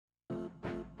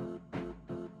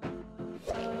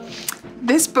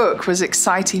This book was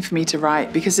exciting for me to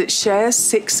write because it shares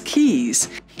 6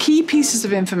 key pieces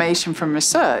of information from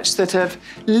research that have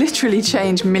literally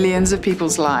changed millions of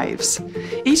people's lives.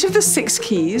 Each of the 6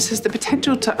 keys has the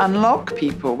potential to unlock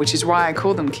people, which is why I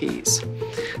call them keys.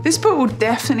 This book will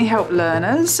definitely help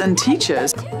learners and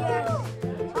teachers,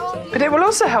 but it will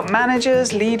also help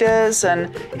managers, leaders, and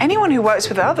anyone who works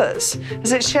with others,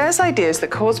 as it shares ideas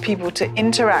that cause people to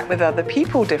interact with other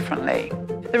people differently.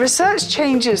 The research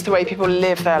changes the way people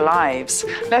live their lives,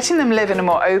 letting them live in a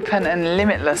more open and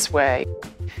limitless way.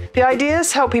 The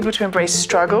ideas help people to embrace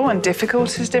struggle and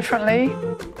difficulties differently,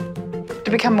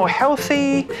 to become more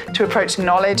healthy, to approach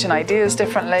knowledge and ideas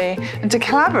differently, and to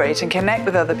collaborate and connect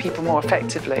with other people more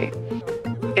effectively.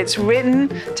 It's written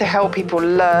to help people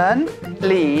learn,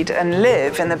 lead, and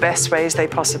live in the best ways they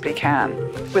possibly can,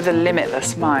 with a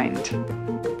limitless mind.